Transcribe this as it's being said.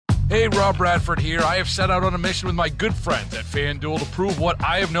Hey, Rob Bradford here. I have set out on a mission with my good friends at FanDuel to prove what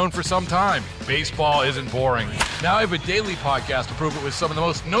I have known for some time. Baseball isn't boring. Now I have a daily podcast to prove it with some of the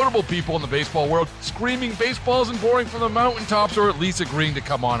most notable people in the baseball world, screaming baseball isn't boring from the mountaintops, or at least agreeing to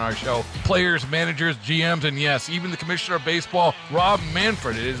come on our show. Players, managers, GMs, and yes, even the commissioner of baseball, Rob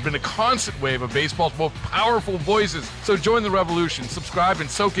Manfred. It has been a constant wave of baseball's most powerful voices. So join the revolution. Subscribe and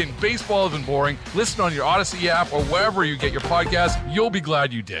soak in Baseball Isn't Boring. Listen on your Odyssey app or wherever you get your podcasts. You'll be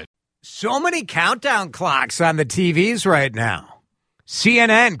glad you did. So many countdown clocks on the TVs right now.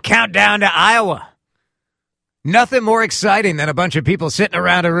 CNN, countdown to Iowa. Nothing more exciting than a bunch of people sitting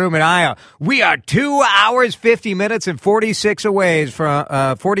around a room in Iowa. We are 2 hours, 50 minutes, and 46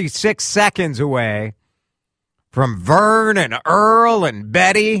 seconds away from Vern and Earl and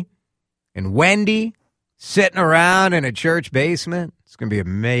Betty and Wendy sitting around in a church basement. It's going to be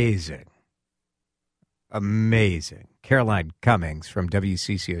amazing. Amazing. Caroline Cummings from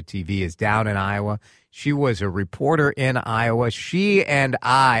WCCO-TV is down in Iowa. She was a reporter in Iowa. She and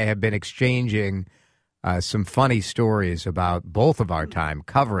I have been exchanging some funny stories about both of our time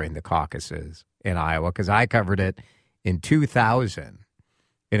covering the caucuses in Iowa, because I covered it in 2000.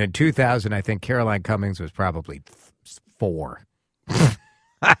 And in 2000, I think Caroline Cummings was probably 4.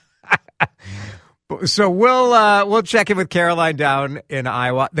 So we'll check in with Caroline down in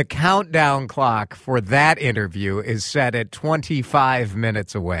Iowa. The countdown clock for that interview is set at 25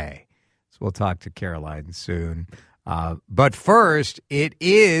 minutes away. So we'll talk to Caroline soon. But first, it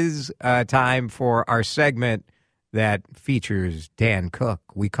is time for our segment that features Dan Cook.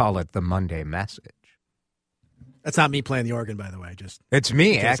 We call it the Monday Message. That's not me playing the organ, by the way. It's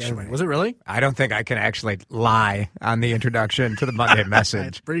me, actually. Was it really? I don't think I can actually lie on the introduction to the Monday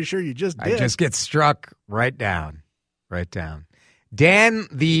Message. I'm pretty sure you just did. I just get struck right down. Dan,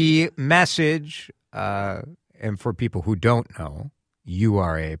 the message, and for people who don't know, you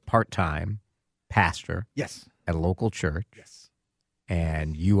are a part-time pastor. Yes. At a local church. Yes.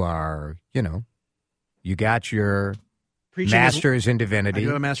 And you are, you got your master's in divinity. I do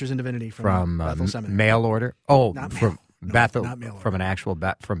have a master's in divinity from Bethel Seminary. Mail order. Oh, not from mail. Bethel, not mail order. from an actual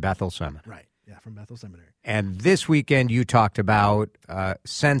from Bethel Seminary. Right. Yeah, from Bethel Seminary. And this weekend you talked about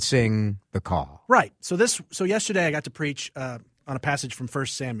sensing the call. Right. So yesterday I got to preach on a passage from 1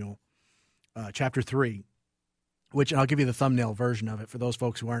 Samuel, chapter 3, which, and I'll give you the thumbnail version of it for those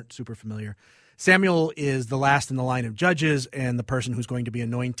folks who aren't super familiar. Samuel is the last in the line of judges and the person who's going to be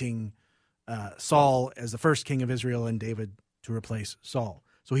anointing Saul as the first king of Israel and David to replace Saul.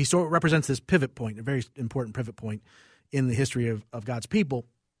 So he sort of represents this pivot point, a very important pivot point in the history of God's people.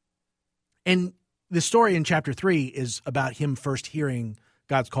 And the story in chapter 3 is about him first hearing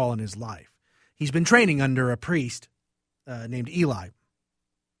God's call in his life. He's been training under a priest named Eli,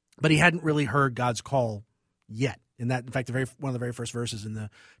 but he hadn't really heard God's call yet. In fact, one of the very first verses in the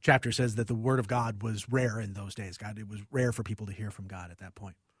chapter says that the word of God was rare in those days. It was rare for people to hear from God at that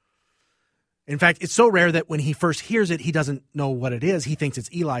point. In fact, it's so rare that when he first hears it, he doesn't know what it is. He thinks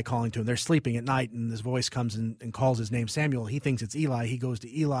it's Eli calling to him. They're sleeping at night, and this voice comes and calls his name Samuel. He thinks it's Eli. He goes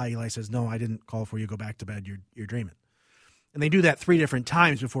to Eli. Eli says, "No, I didn't call for you. Go back to bed. You're dreaming." And they do that 3 different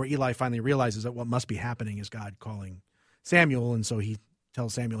times before Eli finally realizes that what must be happening is God calling Samuel. And so he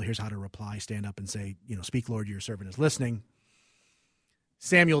tells Samuel, here's how to reply. Stand up and say, "Speak, Lord, your servant is listening."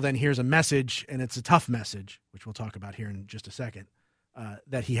 Samuel then hears a message, and it's a tough message, which we'll talk about here in just a second.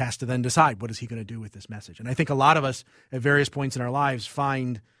 That he has to then decide what is he going to do with this message. And I think a lot of us at various points in our lives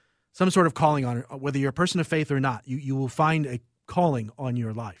find some sort of calling on, whether you're a person of faith or not, you will find a calling on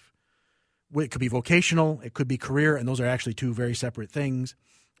your life. It could be vocational, it could be career, and those are actually 2 very separate things.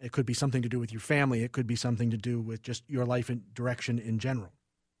 It could be something to do with your family. It could be something to do with just your life and direction in general.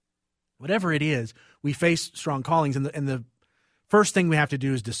 Whatever it is, we face strong callings, and the first thing we have to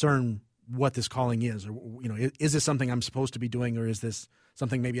do is discern what this calling is, or is this something I'm supposed to be doing, or is this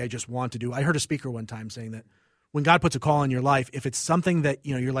something maybe I just want to do? I heard a speaker one time saying that when God puts a call in your life, if it's something that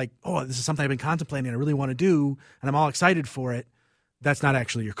you're like, oh, this is something I've been contemplating and I really want to do, and I'm all excited for it, that's not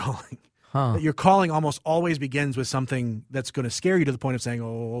actually your calling. Huh. Your calling almost always begins with something that's going to scare you to the point of saying,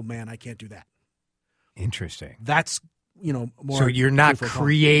 oh man, I can't do that. Interesting. That's more. So you're not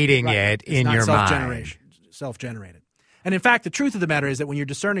creating it in your mind. Self-generated. And in fact, the truth of the matter is that when you're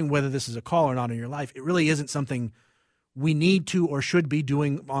discerning whether this is a call or not in your life, it really isn't something we need to or should be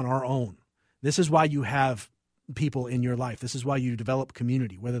doing on our own. This is why you have people in your life. This is why you develop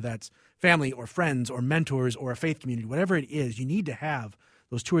community, whether that's family or friends or mentors or a faith community, whatever it is. You need to have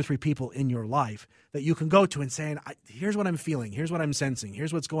those 2 or 3 people in your life that you can go to and say, here's what I'm feeling, here's what I'm sensing,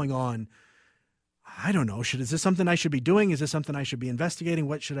 here's what's going on. I don't know, is this something I should be doing? Is this something I should be investigating?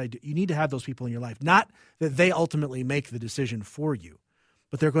 What should I do? You need to have those people in your life. Not that they ultimately make the decision for you,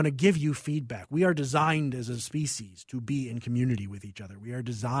 but they're going to give you feedback. We are designed as a species to be in community with each other. We are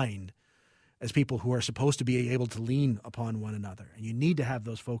designed as people who are supposed to be able to lean upon one another, and you need to have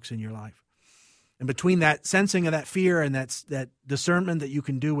those folks in your life. And between that sensing of that fear and that discernment that you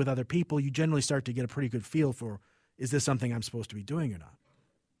can do with other people, you generally start to get a pretty good feel for, is this something I'm supposed to be doing or not?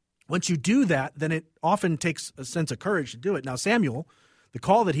 Once you do that, then it often takes a sense of courage to do it. Now, Samuel, the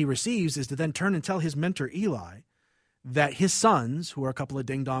call that he receives is to then turn and tell his mentor, Eli, that his sons, who are a couple of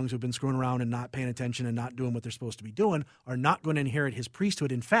ding-dongs who've been screwing around and not paying attention and not doing what they're supposed to be doing, are not going to inherit his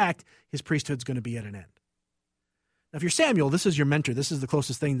priesthood. In fact, his priesthood's going to be at an end. Now, if you're Samuel, this is your mentor. This is the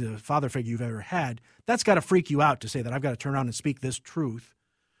closest thing to a father figure you've ever had. That's got to freak you out to say that I've got to turn around and speak this truth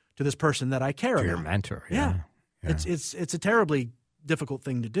to this person that I care about. Your mentor, yeah. It's a terribly difficult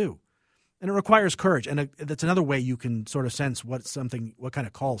thing to do. And it requires courage. And that's another way you can sort of sense what kind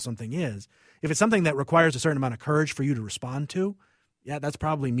of call something is. If it's something that requires a certain amount of courage for you to respond to, yeah, that's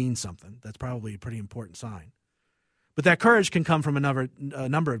probably means something. That's probably a pretty important sign. But that courage can come from a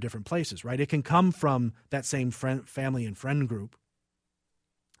number of different places, right? It can come from that same family and friend group,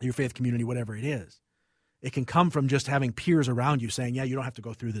 your faith community, whatever it is. It can come from just having peers around you saying, yeah, you don't have to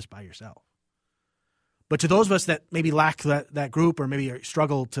go through this by yourself. But to those of us that maybe lack that group or maybe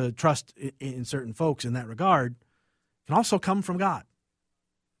struggle to trust in certain folks in that regard, it can also come from God.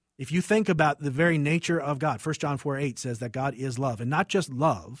 If you think about the very nature of God, 1 John 4:8 says that God is love. And not just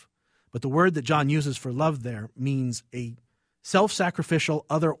love, but the word that John uses for love there means a self-sacrificial,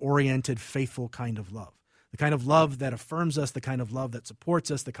 other-oriented, faithful kind of love. The kind of love that affirms us, the kind of love that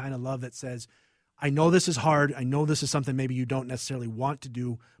supports us, the kind of love that says, I know this is hard. I know this is something maybe you don't necessarily want to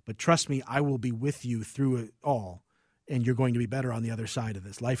do, but trust me, I will be with you through it all, and you're going to be better on the other side of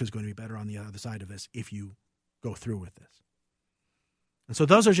this. Life is going to be better on the other side of this if you go through with this. And so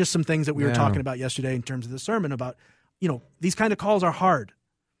those are just some things that we were talking about yesterday in terms of the sermon about, these kind of calls are hard.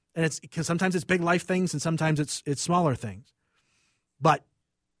 And it's because sometimes it's big life things and sometimes it's smaller things. But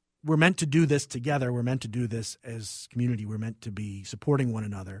we're meant to do this together. We're meant to do this as community. We're meant to be supporting one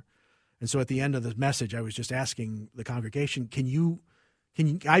another. And so at the end of the message, I was just asking the congregation, can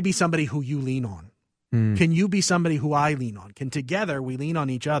I be somebody who you lean on? Can you be somebody who I lean on? Can together we lean on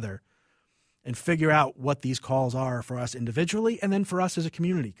each other and figure out what these calls are for us individually and then for us as a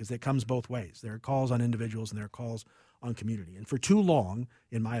community? Because it comes both ways. There are calls on individuals and there are calls on community. And for too long,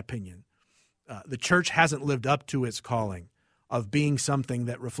 in my opinion, the church hasn't lived up to its calling of being something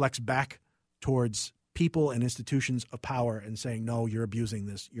that reflects back towards people and institutions of power and saying, no, you're abusing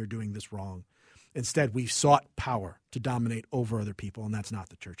this, you're doing this wrong. Instead, we've sought power to dominate over other people, and that's not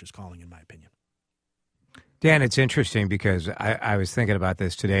the church's calling, in my opinion. Dan, it's interesting because I was thinking about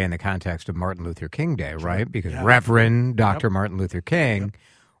this today in the context of Martin Luther King Day, right? Because Reverend Dr. Martin Luther King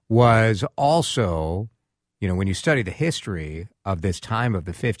was also, when you study the history of this time of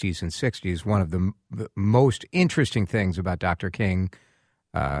the 50s and 60s, one of the most interesting things about Dr. King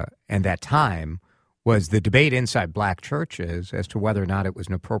and that time was the debate inside black churches as to whether or not it was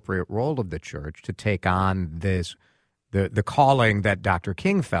an appropriate role of the church to take on this, the calling that Dr.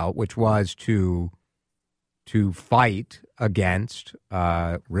 King felt, which was to fight against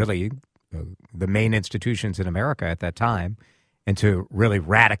really the main institutions in America at that time and to really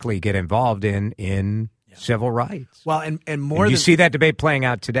radically get involved in civil rights. Well, and more and you see that debate playing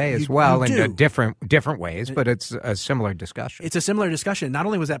out today as well in different ways, but it's a similar discussion. It's a similar discussion. Not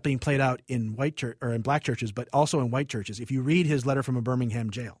only was that being played out in white church or in black churches, but also in white churches. If you read his letter from a Birmingham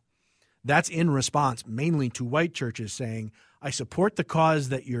jail, that's in response mainly to white churches saying, I support the cause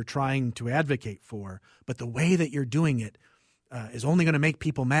that you're trying to advocate for, but the way that you're doing it is only going to make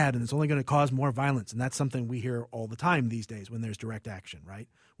people mad and it's only going to cause more violence. And that's something we hear all the time these days when there's direct action, right?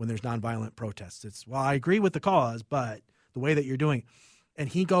 When there's nonviolent protests. It's, well, I agree with the cause, but the way that you're doing it. And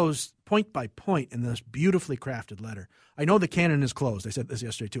he goes point by point in this beautifully crafted letter. I know the canon is closed. I said this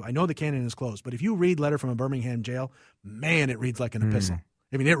yesterday too. I know the canon is closed, but if you read Letter from a Birmingham Jail, man, it reads like an epistle.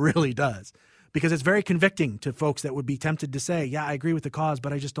 I mean, it really does. Because it's very convicting to folks that would be tempted to say, yeah, I agree with the cause,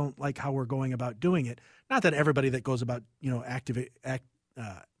 but I just don't like how we're going about doing it. Not that everybody that goes about,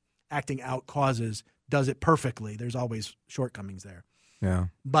 acting out causes does it perfectly. There's always shortcomings there. Yeah.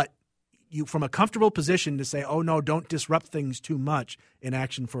 But you, from a comfortable position to say, oh, no, don't disrupt things too much in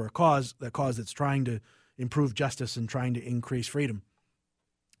action for a cause that's trying to improve justice and trying to increase freedom,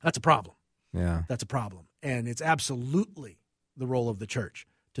 that's a problem. Yeah. That's a problem. And it's absolutely the role of the church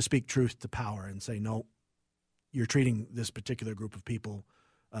to speak truth to power and say, no, you're treating this particular group of people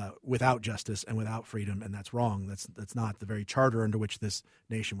without justice and without freedom, and that's wrong. That's not the very charter under which this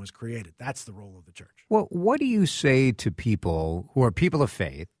nation was created. That's the role of the church. Well, what do you say to people who are people of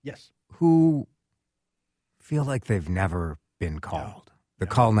faith, yes, who feel like they've never been called? The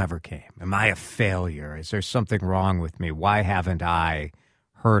call never came. Am I a failure? Is there something wrong with me? Why haven't I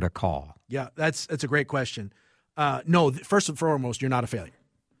heard a call? Yeah, that's a great question. No, first and foremost, you're not a failure.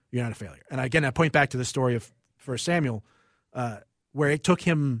 You're not a failure. And again, I point back to the story of 1 Samuel, where it took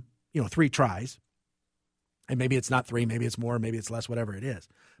him, 3 tries. And maybe it's not 3, maybe it's more, maybe it's less, whatever it is.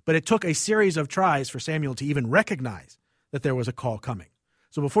 But it took a series of tries for Samuel to even recognize that there was a call coming.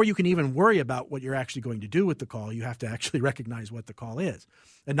 So before you can even worry about what you're actually going to do with the call, you have to actually recognize what the call is.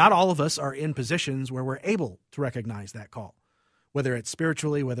 And not all of us are in positions where we're able to recognize that call, whether it's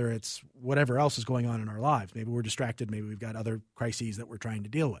spiritually, whether it's whatever else is going on in our lives. Maybe we're distracted. Maybe we've got other crises that we're trying to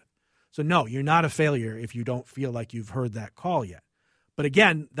deal with. So no, you're not a failure if you don't feel like you've heard that call yet. But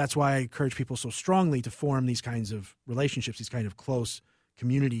again, that's why I encourage people so strongly to form these kinds of relationships, these kind of close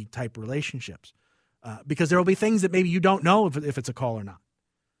community-type relationships, because there will be things that maybe you don't know if it's a call or not.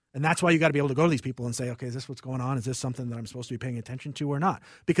 And that's why you got to be able to go to these people and say, okay, is this what's going on? Is this something that I'm supposed to be paying attention to or not?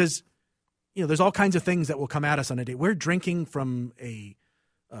 Because, there's all kinds of things that will come at us on a day. We're drinking from a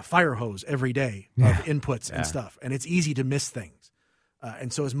fire hose every day of inputs and stuff, and it's easy to miss things.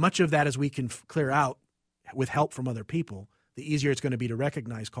 And so as much of that as we can clear out with help from other people, the easier it's going to be to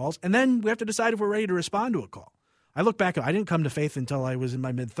recognize calls. And then we have to decide if we're ready to respond to a call. I look back, I didn't come to faith until I was in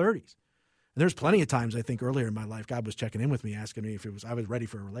my mid-30s. And there's plenty of times, I think, earlier in my life, God was checking in with me, asking me if I was ready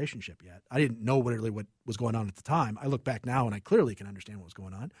for a relationship yet. I didn't know really what was going on at the time. I look back now, and I clearly can understand what was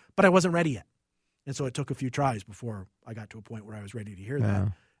going on, but I wasn't ready yet. And so it took a few tries before I got to a point where I was ready to hear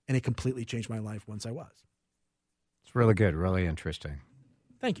that. And it completely changed my life once I was. It's really good, really interesting.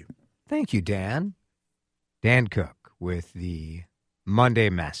 Thank you. Thank you, Dan. Dan Cook with the Monday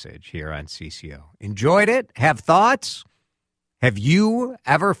Message here on CCO. Enjoyed it? Have thoughts? Have you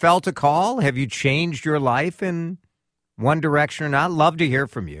ever felt a call? Have you changed your life in one direction or not? Love to hear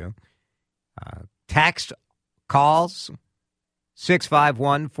from you. Text, calls,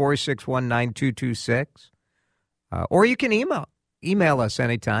 651-461-9226. Or you can email us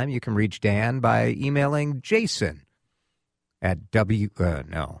anytime. You can reach Dan by emailing Jason at I was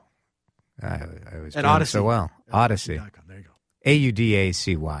at doing Odyssey. So well. Odyssey. There you go.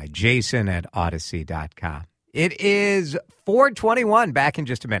 Audacy. Jason at Odyssey.com. It is 4:21. Back in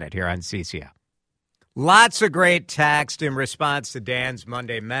just a minute here on CCO. Lots of great text in response to Dan's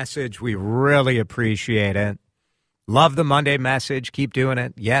Monday Message. We really appreciate it. Love the Monday Message. Keep doing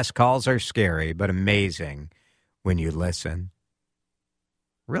it. Yes, calls are scary, but amazing when you listen.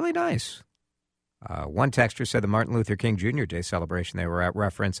 Really nice. One texter said the Martin Luther King Jr. Day celebration they were at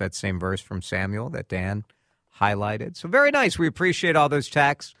referenced that same verse from Samuel that Dan highlighted. So very nice. We appreciate all those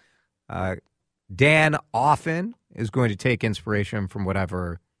texts. Dan often is going to take inspiration from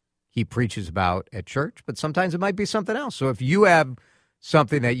whatever he preaches about at church, but sometimes it might be something else. So if you have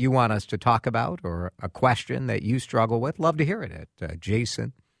something that you want us to talk about or a question that you struggle with, love to hear it at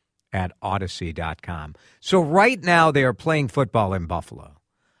Jason at Odyssey.com. So right now they are playing football in Buffalo.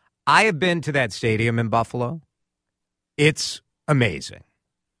 I have been to that stadium in Buffalo. It's amazing.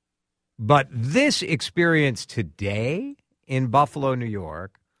 But this experience today in Buffalo, New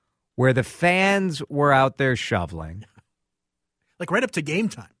York, where the fans were out there shoveling. Like right up to game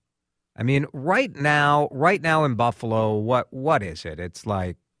time. I mean, right now in Buffalo, what is it? It's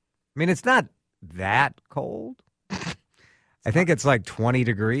like, it's not that cold. I think it's like 20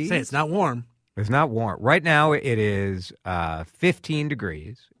 degrees. Say it's not warm. It's not warm. Right now it is 15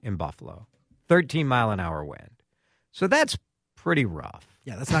 degrees in Buffalo, 13-mile-an-hour wind. So that's pretty rough.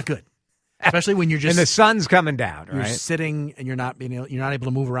 Yeah, that's not good. Especially when you're just and the sun's coming down, right? You're sitting and you're not able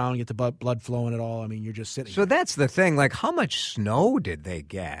to move around and get the blood flowing at all. You're just sitting. So that's the thing. Like, how much snow did they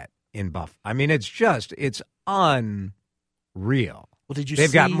get in Buffalo? It's unreal. Well,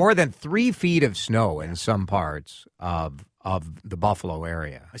 They've got more than 3 feet of snow in some parts of the Buffalo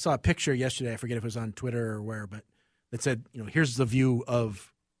area. I saw a picture yesterday. I forget if it was on Twitter or where, but it said, here's the view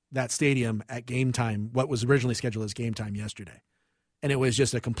of that stadium at game time. What was originally scheduled as game time yesterday. And it was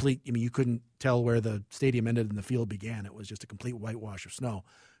just a complete, you couldn't tell where the stadium ended and the field began. It was just a complete whitewash of snow.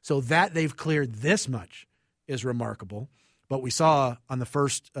 So that they've cleared this much is remarkable. But we saw on the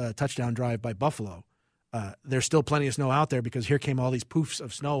first touchdown drive by Buffalo, there's still plenty of snow out there because here came all these poofs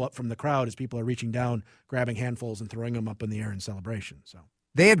of snow up from the crowd as people are reaching down, grabbing handfuls and throwing them up in the air in celebration. So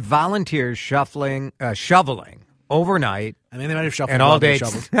they had volunteers shoveling overnight. They might have shuffled and all day,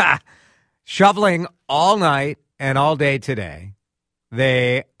 shoveling all night and all day today.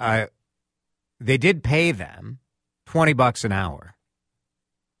 They did pay them $20 an hour.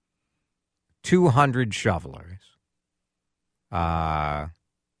 200 shovelers.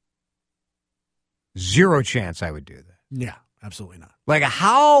 Zero chance I would do that. Yeah, absolutely not. Like,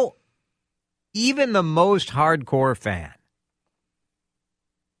 how even the most hardcore fan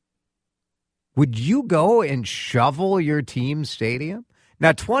Would you go and shovel your team's stadium?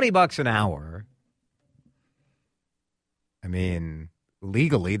 Now, $20 an hour, I mean,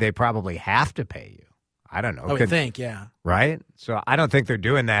 legally, they probably have to pay you. I don't know. I would think, yeah. Right? So I don't think they're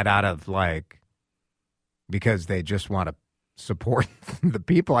doing that out of, because they just want to support the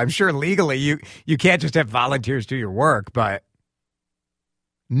people. I'm sure legally you can't just have volunteers do your work, but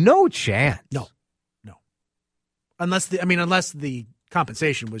no chance. No. Unless the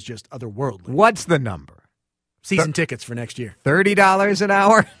compensation was just otherworldly. What's the number? Season tickets for next year. $30 an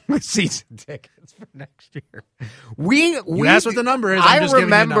hour? Season tickets for next year. You asked what the number is. I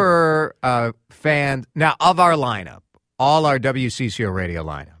remember fans, now of our lineup, all our WCCO radio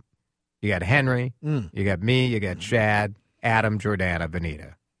lineup. You got Henry, you got me, you got Chad, Adam, Jordana,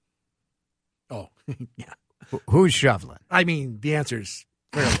 Benita. Oh, yeah. Who's shoveling? I mean, the answer's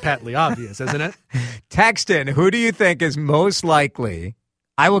fairly patently obvious, isn't it? Text in, who do you think is most likely?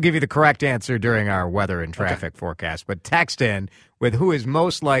 I will give you the correct answer during our weather and traffic forecast, but text in with who is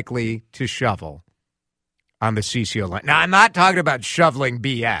most likely to shovel on the CCO line. Now, I'm not talking about shoveling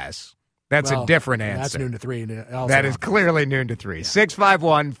BS. That's a different answer. That's noon to 3. That is clearly noon to 3. Yeah.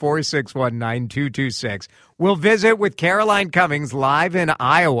 651-461-9226. We'll visit with Caroline Cummings live in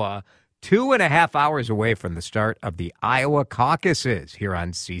Iowa, 2.5 hours away from the start of the Iowa caucuses here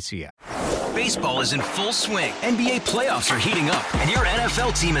on CCO. Baseball is in full swing. NBA playoffs are heating up, and your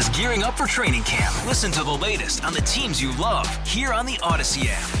NFL team is gearing up for training camp. Listen to the latest on the teams you love here on the Odyssey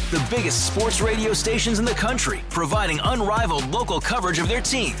app. The biggest sports radio stations in the country, providing unrivaled local coverage of their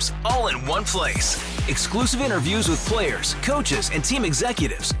teams, all in one place. Exclusive interviews with players, coaches, and team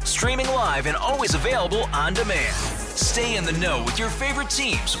executives, streaming live and always available on demand. Stay in the know with your favorite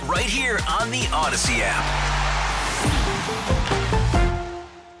teams right here on the Odyssey app.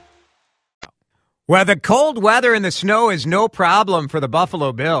 Well, the cold weather and the snow is no problem for the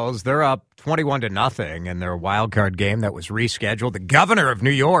Buffalo Bills. They're up 21-0 in their wild card game that was rescheduled. The governor of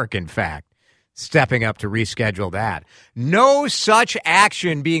New York, in fact, stepping up to reschedule that. No such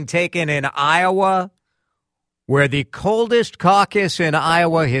action being taken in Iowa, where the coldest caucus in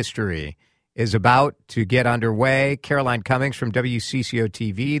Iowa history is about to get underway. Caroline Cummings from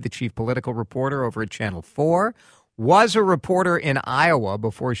WCCO-TV, the chief political reporter over at Channel 4, was a reporter in Iowa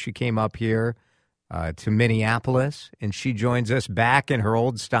before she came up here to Minneapolis, and she joins us back in her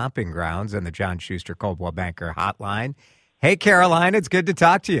old stomping grounds on the John Schuster Coldwell Banker Hotline. Hey, Caroline, it's good to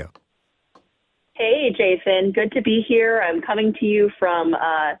talk to you. Hey, Jason. Good to be here. I'm coming to you from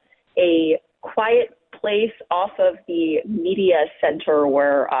a quiet place off of the media center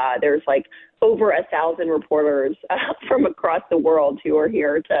where there's over 1,000 reporters from across the world who are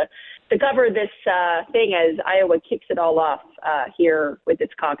here to cover this thing as Iowa kicks it all off here with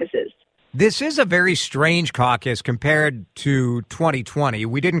its caucuses. This is a very strange caucus compared to 2020.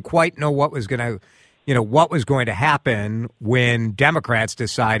 We didn't quite know what was going to happen when Democrats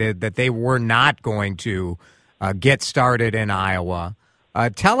decided that they were not going to get started in Iowa.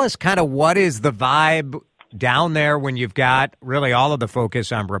 Tell us kind of what is the vibe down there when you've got really all of the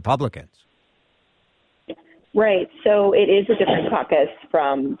focus on Republicans. Right. So it is a different caucus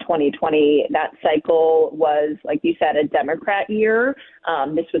from 2020. That cycle was, like you said, a Democrat year.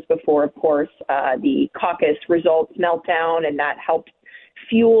 This was before, of course, the caucus results meltdown, and that helped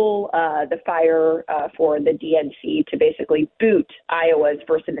fuel the fire for the DNC to basically boot Iowa's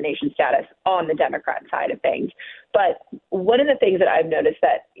first in the nation status on the Democrat side of things. But one of the things that I've noticed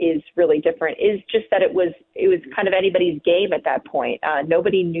that is really different is just that it was kind of anybody's game at that point.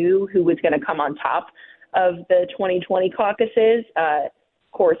 Nobody knew who was going to come on top of the 2020 caucuses. Of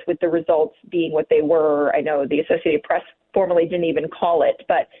course, with the results being what they were, I know the Associated Press formally didn't even call it,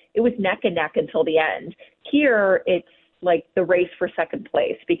 but it was neck and neck until the end. Here, it's like the race for second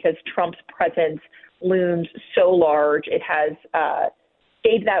place because Trump's presence looms so large. It has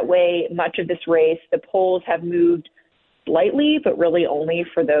stayed that way much of this race. The polls have moved slightly, but really only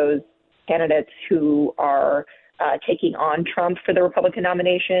for those candidates who are taking on Trump for the Republican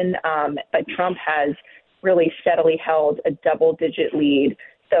nomination. But Trump has really steadily held a double-digit lead.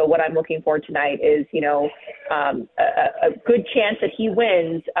 So what I'm looking for tonight is, a good chance that he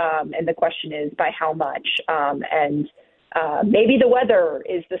wins. And the question is by how much? And maybe the weather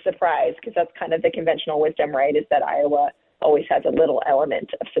is the surprise, because that's kind of the conventional wisdom, right, is that Iowa always has a little element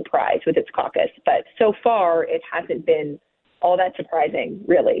of surprise with its caucus. But so far, it hasn't been all that surprising,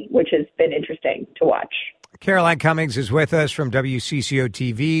 really, which has been interesting to watch. Caroline Cummings is with us from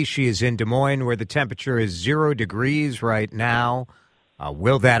WCCO-TV. She is in Des Moines, where the temperature is 0 degrees right now.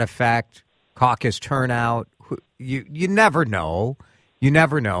 Will that affect caucus turnout? You never know. You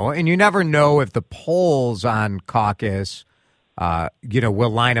never know. And you never know if the polls on caucus will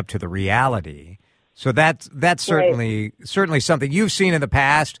line up to the reality. So that's certainly something you've seen in the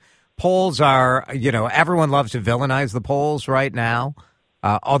past. Polls are, everyone loves to villainize the polls right now,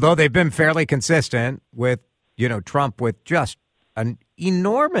 although they've been fairly consistent with, Trump with just an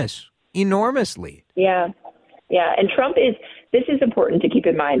enormous lead. Yeah. And this is important to keep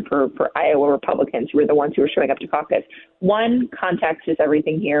in mind for Iowa Republicans who are the ones who are showing up to caucus. One, context is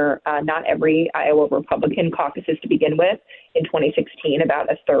everything here. Not every Iowa Republican caucuses to begin with. In 2016,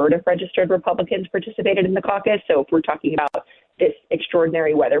 about a third of registered Republicans participated in the caucus. So if we're talking about this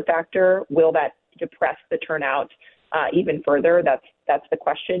extraordinary weather factor, will that depress the turnout even further? That's the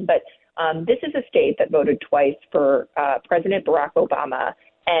question. But this is a state that voted twice for President Barack Obama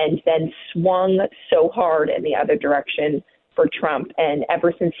and then swung so hard in the other direction for Trump. And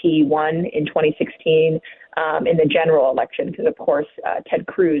ever since he won in 2016 in the general election, because, of course, Ted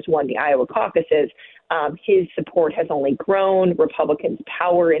Cruz won the Iowa caucuses, his support has only grown. Republicans'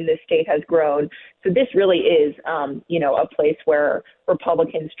 power in this state has grown. So this really is, a place where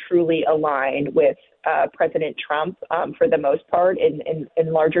Republicans truly align with President Trump for the most part in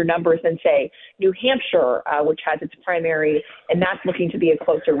larger numbers than, say, New Hampshire, which has its primary, and that's looking to be a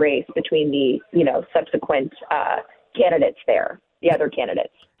closer race between the, subsequent candidates there, the other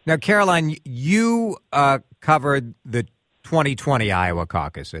candidates. Now, Caroline, you covered the 2020 Iowa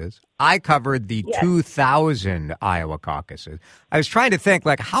caucuses. I covered the 2000 Iowa caucuses. I was trying to think,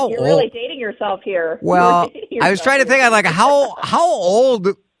 how old... You're really dating yourself here. Well, I was trying to think, how old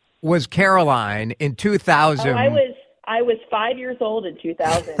was Caroline in 2000? Oh, I was 5 years old in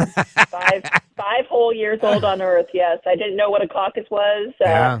 2000. five whole years old on Earth, yes. I didn't know what a caucus was.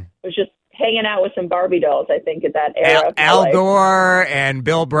 I was just hanging out with some Barbie dolls, I think, at that era. Al Gore and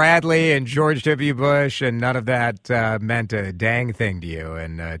Bill Bradley and George W. Bush, and none of that meant a dang thing to you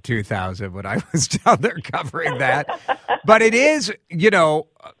in 2000 when I was down there covering that. But it is,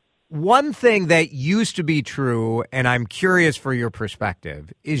 one thing that used to be true, and I'm curious for your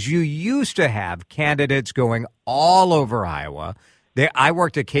perspective, is you used to have candidates going all over Iowa. I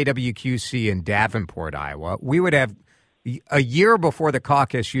worked at KWQC in Davenport, Iowa. We would have, a year before the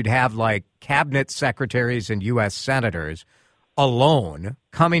caucus, you'd have cabinet secretaries and U.S. senators alone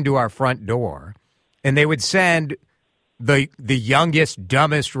coming to our front door, and they would send the youngest,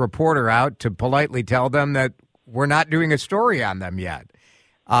 dumbest reporter out to politely tell them that we're not doing a story on them yet.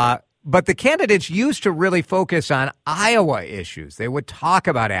 But the candidates used to really focus on Iowa issues. They would talk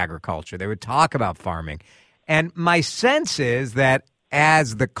about agriculture. They would talk about farming. And my sense is that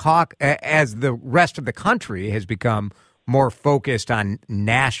as the rest of the country has become more focused on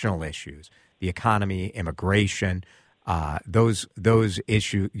national issues, the economy, immigration, those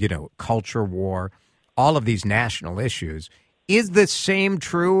issues, culture war, all of these national issues. Is the same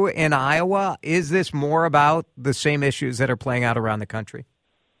true in Iowa? Is this more about the same issues that are playing out around the country?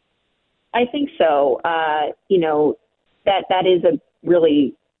 I think so. That is a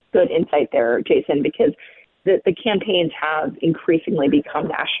really good insight there, Jason, because the campaigns have increasingly become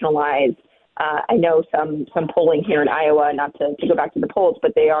nationalized. I know some polling here in Iowa, not to go back to the polls,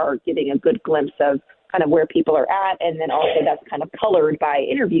 but they are giving a good glimpse of kind of where people are at. And then also that's kind of colored by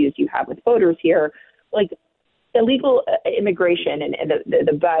interviews you have with voters here. Illegal immigration and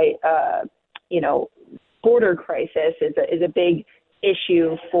the border crisis is a big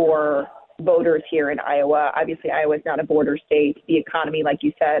issue for voters here in Iowa. Obviously, Iowa is not a border state. The economy, like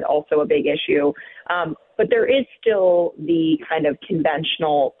you said, also a big issue. But there is still the kind of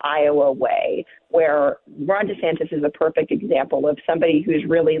conventional Iowa way where Ron DeSantis is a perfect example of somebody who's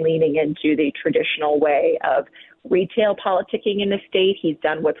really leaning into the traditional way of retail politicking in the state. He's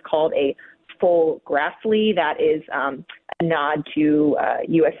done what's called a full Grassley. That is a nod to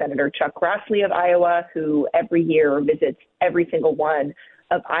U.S. Senator Chuck Grassley of Iowa, who every year visits every single one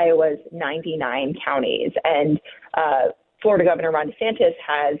of Iowa's 99 counties. And Florida Governor Ron DeSantis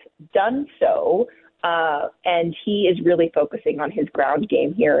has done so, and he is really focusing on his ground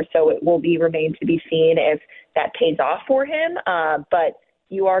game here. So it will remain to be seen if that pays off for him. But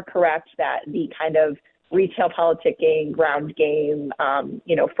you are correct that the kind of retail politicking, ground game,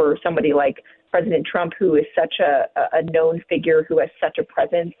 for somebody like President Trump, who is such a known figure, who has such a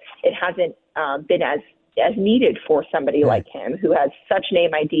presence, it hasn't been as needed for somebody like him, who has such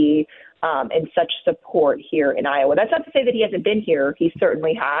name ID and such support here in Iowa. That's not to say that he hasn't been here. He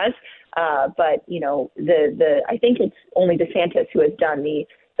certainly has. But I think it's only DeSantis who has done the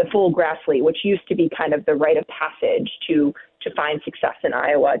full Grassley, which used to be kind of the rite of passage to find success in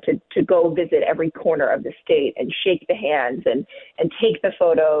Iowa, to go visit every corner of the state and shake the hands and take the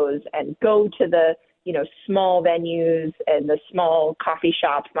photos and go to the small venues and the small coffee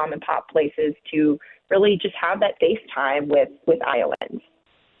shops, mom and pop places to really just have that face time with Iowans.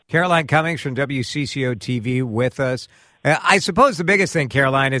 Caroline Cummings from WCCO-TV with us. I suppose the biggest thing,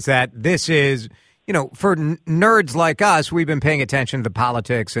 Caroline, is that this is, for nerds like us, we've been paying attention to the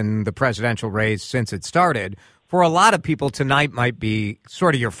politics and the presidential race since it started. For a lot of people, tonight might be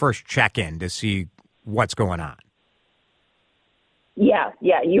sort of your first check-in to see what's going on. Yeah,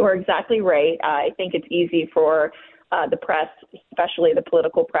 you are exactly right. I think it's easy for the press, especially the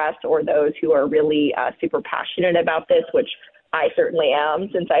political press, or those who are really super passionate about this, which I certainly am,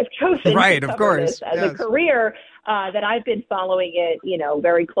 since I've chosen to cover this as a career, that I've been following it,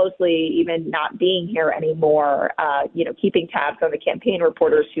 very closely, even not being here anymore, keeping tabs on the campaign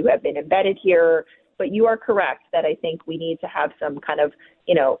reporters who have been embedded here. But you are correct that I think we need to have some kind of,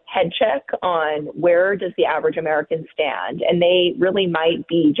 head check on where does the average American stand. And they really might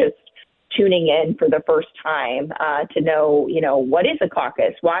be just tuning in for the first time to know, what is a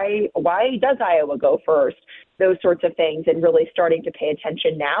caucus? Why does Iowa go first? Those sorts of things, and really starting to pay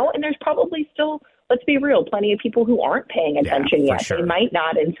attention now. And there's probably still, let's be real, plenty of people who aren't paying attention yet. Sure. They might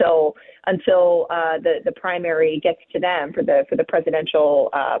not until the primary gets to them for the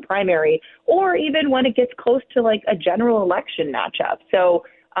presidential primary, or even when it gets close to like a general election matchup. So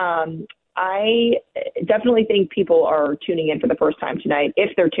I definitely think people are tuning in for the first time tonight,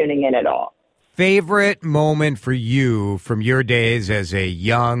 if they're tuning in at all. Favorite moment for you from your days as a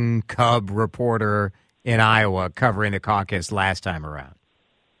young Cub reporter in Iowa covering the caucus last time around?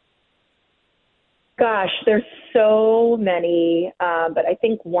 Gosh, there's so many, but I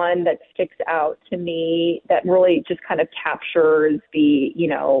think one that sticks out to me that really just kind of captures the,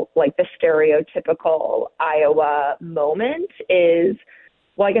 like the stereotypical Iowa moment is,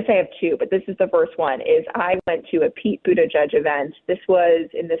 well, I guess I have two, but this is the first one, is I went to a Pete Buttigieg event. This was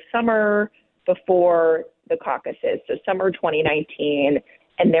in the summer before the caucuses, so summer 2019,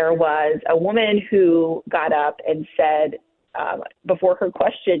 and there was a woman who got up and said, before her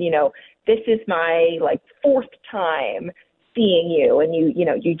question, this is my fourth time seeing you, and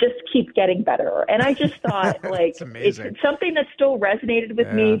you just keep getting better. And I just thought it's something that still resonated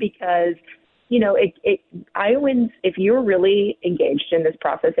with me because, Iowans, if you're really engaged in this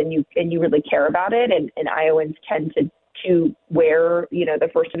process and you really care about it, and Iowans tend to wear, the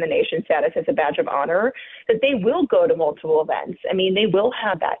first in the nation status as a badge of honor, that they will go to multiple events. I mean, they will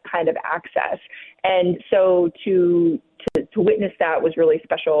have that kind of access. And so to witness that was really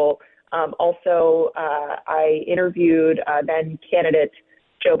special. Also, I interviewed then candidate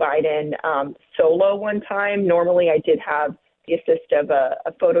Joe Biden solo one time. Normally I did have the assist of a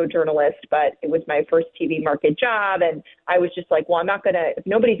photojournalist, but it was my first TV market job. And I was just like, well, I'm not going to, if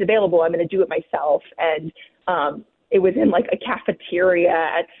nobody's available, I'm going to do it myself. And it was in a cafeteria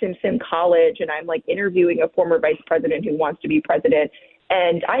at Simpson College. And I'm interviewing a former vice president who wants to be president.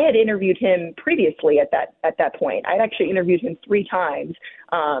 And I had interviewed him previously at that point. I'd actually interviewed him 3 times,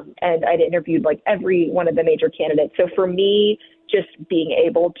 and I'd interviewed every one of the major candidates. So for me, just being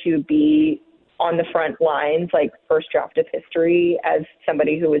able to be on the front lines, first draft of history, as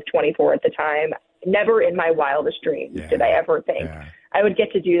somebody who was 24 at the time, never in my wildest dreams did I ever think I would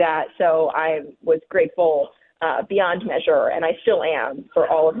get to do that. So I was grateful beyond measure, and I still am, for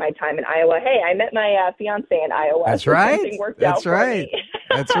all of my time in Iowa. Hey, I met my fiance in Iowa. That's so right. That's right.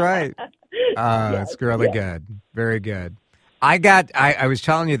 That's right. That's really good. Very good. I was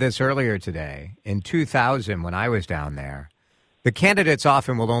telling you this earlier today. In 2000, when I was down there, the candidates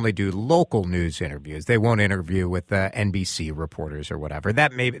often will only do local news interviews. They won't interview with the NBC reporters or whatever.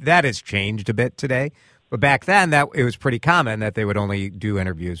 That has changed a bit today. But back then, it was pretty common that they would only do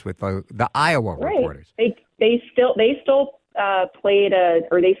interviews with the Iowa reporters. They still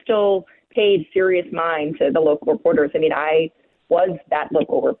paid serious mind to the local reporters. I mean, I was that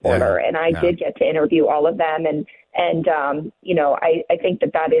local reporter, and I did get to interview all of them. And I think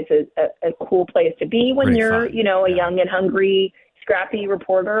that is a cool place to be when you're, a young and hungry, scrappy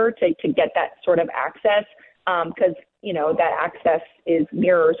reporter to get that sort of access. Because, that access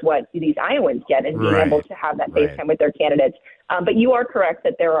mirrors what these Iowans get, and being able to have that face time with their candidates. But you are correct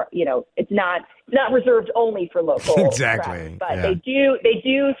that there are, it's not reserved only for local. Exactly. Press, but they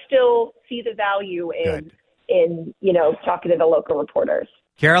do still see the value in talking to the local reporters.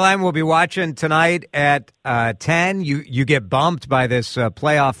 Caroline, we'll be watching tonight at 10. You get bumped by this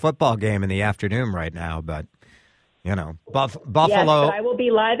playoff football game in the afternoon right now, but Buffalo. Yes, I will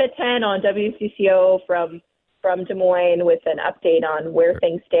be live at 10 on WCCO from Des Moines with an update on where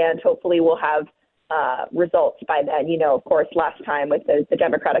things stand. Hopefully we'll have results by then. You know, of course, last time with the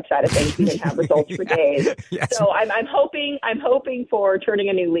Democratic side of things, we didn't have results for days. Yes. So I'm hoping for turning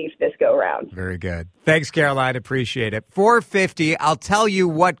a new leaf this go around. Very good. Thanks, Caroline. Appreciate it. 4:50. I'll tell you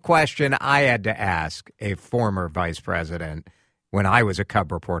what question I had to ask a former vice president when I was a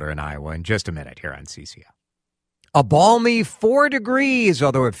Cub reporter in Iowa in just a minute here on CCO. A balmy 4 degrees,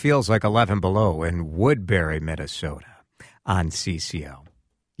 although it feels like 11 below in Woodbury, Minnesota on CCO.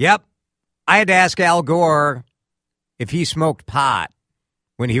 Yep. I had to ask Al Gore if he smoked pot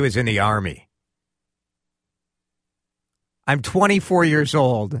when he was in the Army. I'm 24 years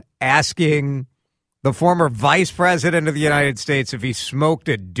old asking the former vice president of the United States if he smoked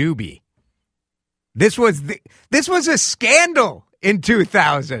a doobie. This was a scandal in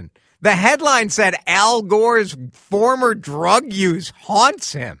 2000. The headline said Al Gore's former drug use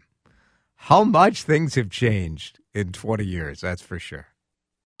haunts him. How much things have changed in 20 years, that's for sure.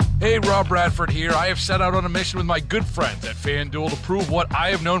 Hey, Rob Bradford here. I have set out on a mission with my good friends at FanDuel to prove what I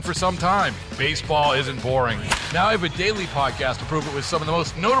have known for some time. Baseball isn't boring. Now I have a daily podcast to prove it with some of the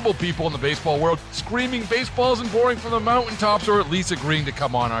most notable people in the baseball world, screaming baseball isn't boring from the mountaintops, or at least agreeing to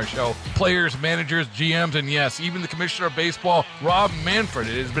come on our show. Players, managers, GMs, and yes, even the commissioner of baseball, Rob Manfred.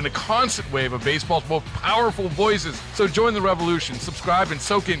 It has been a constant wave of baseball's most powerful voices. So join the revolution. Subscribe and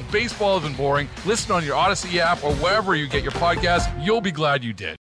soak in Baseball Isn't Boring. Listen on your Odyssey app or wherever you get your podcasts. You'll be glad you did.